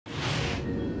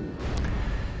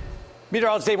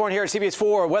Meteorologist Dave Warren here at CBS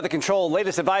 4 Weather Control.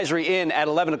 Latest advisory in at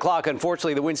 11 o'clock.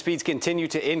 Unfortunately, the wind speeds continue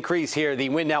to increase here. The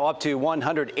wind now up to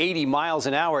 180 miles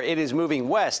an hour. It is moving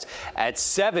west at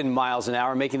 7 miles an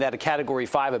hour, making that a Category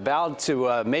 5, about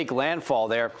to make landfall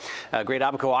there. Great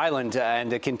Abaco Island,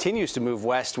 and it continues to move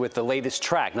west with the latest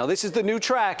track. Now, this is the new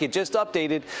track. It just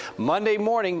updated Monday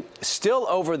morning. Still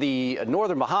over the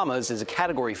northern Bahamas is a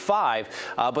Category 5,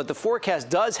 but the forecast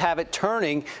does have it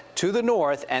turning to the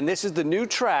north, and this is the new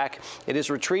track. It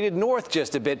has retreated north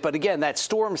just a bit, but again, that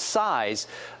storm size,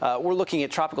 we're looking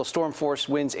at tropical storm force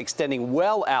winds extending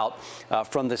well out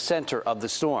from the center of the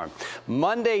storm.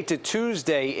 Monday to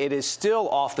Tuesday, it is still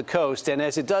off the coast, and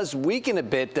as it does weaken a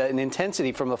bit in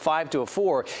intensity from a 5 to a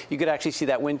 4, you could actually see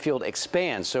that wind field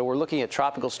expand. So we're looking at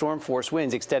tropical storm force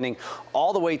winds extending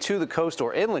all the way to the coast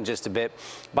or inland just a bit.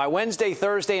 By Wednesday,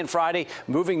 Thursday, and Friday,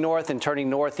 moving north and turning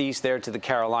northeast there to the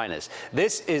Carolinas.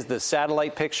 This is the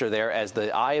satellite picture there as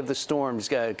the eye of the storm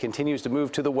continues to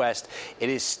move to the west. It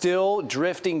is still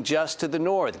drifting just to the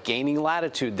north, gaining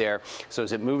latitude there. So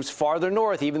as it moves farther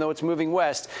north, even though it's moving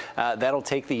west, that'll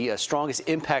take the strongest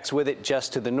impacts with it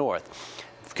just to the north.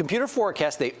 Computer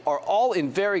forecasts, they are all in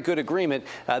very good agreement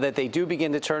that they do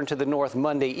begin to turn to the north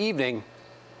Monday evening.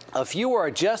 A few are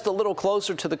just a little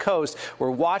closer to the coast. We're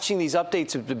watching these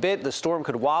updates a bit. The storm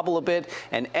could wobble a bit,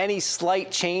 and any slight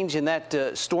change in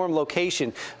that storm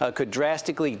location could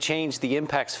drastically change the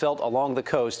impacts felt along the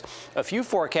coast. A few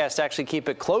forecasts actually keep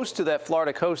it close to that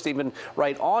Florida coast, even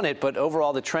right on it, but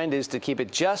overall the trend is to keep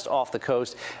it just off the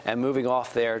coast and moving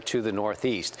off there to the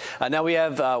northeast. Now we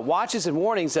have watches and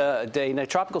warnings.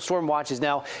 Tropical storm watch is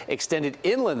now extended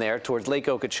inland there towards Lake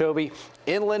Okeechobee,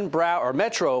 inland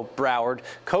Metro Broward,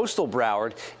 coastal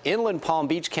Broward, inland Palm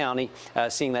Beach County,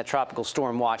 seeing that tropical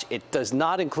storm watch. It does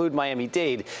not include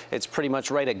Miami-Dade. It's pretty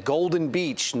much right at Golden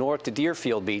Beach, north to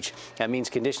Deerfield Beach. That means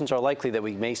conditions are likely that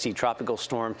we may see tropical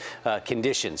storm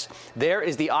conditions. There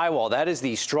is the eye wall. That is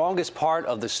the strongest part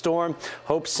of the storm.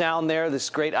 Hope Sound there, this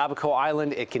great Abaco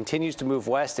Island, it continues to move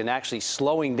west and actually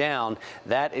slowing down.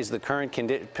 That is the current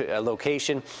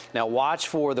location. Now watch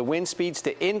for the wind speeds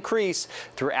to increase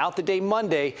throughout the day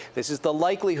Monday. This is the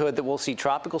likelihood that we'll see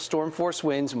tropical storm force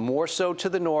winds more so to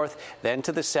the north than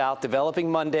to the south, developing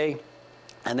Monday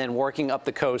and then working up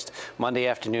the coast Monday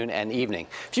afternoon and evening.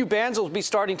 A few bands will be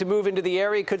starting to move into the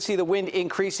area. Could see the wind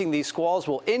increasing. These squalls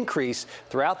will increase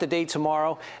throughout the day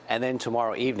tomorrow and then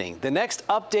tomorrow evening. The next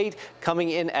update coming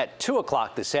in at 2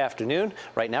 o'clock this afternoon.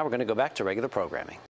 Right now, we're going to go back to regular programming.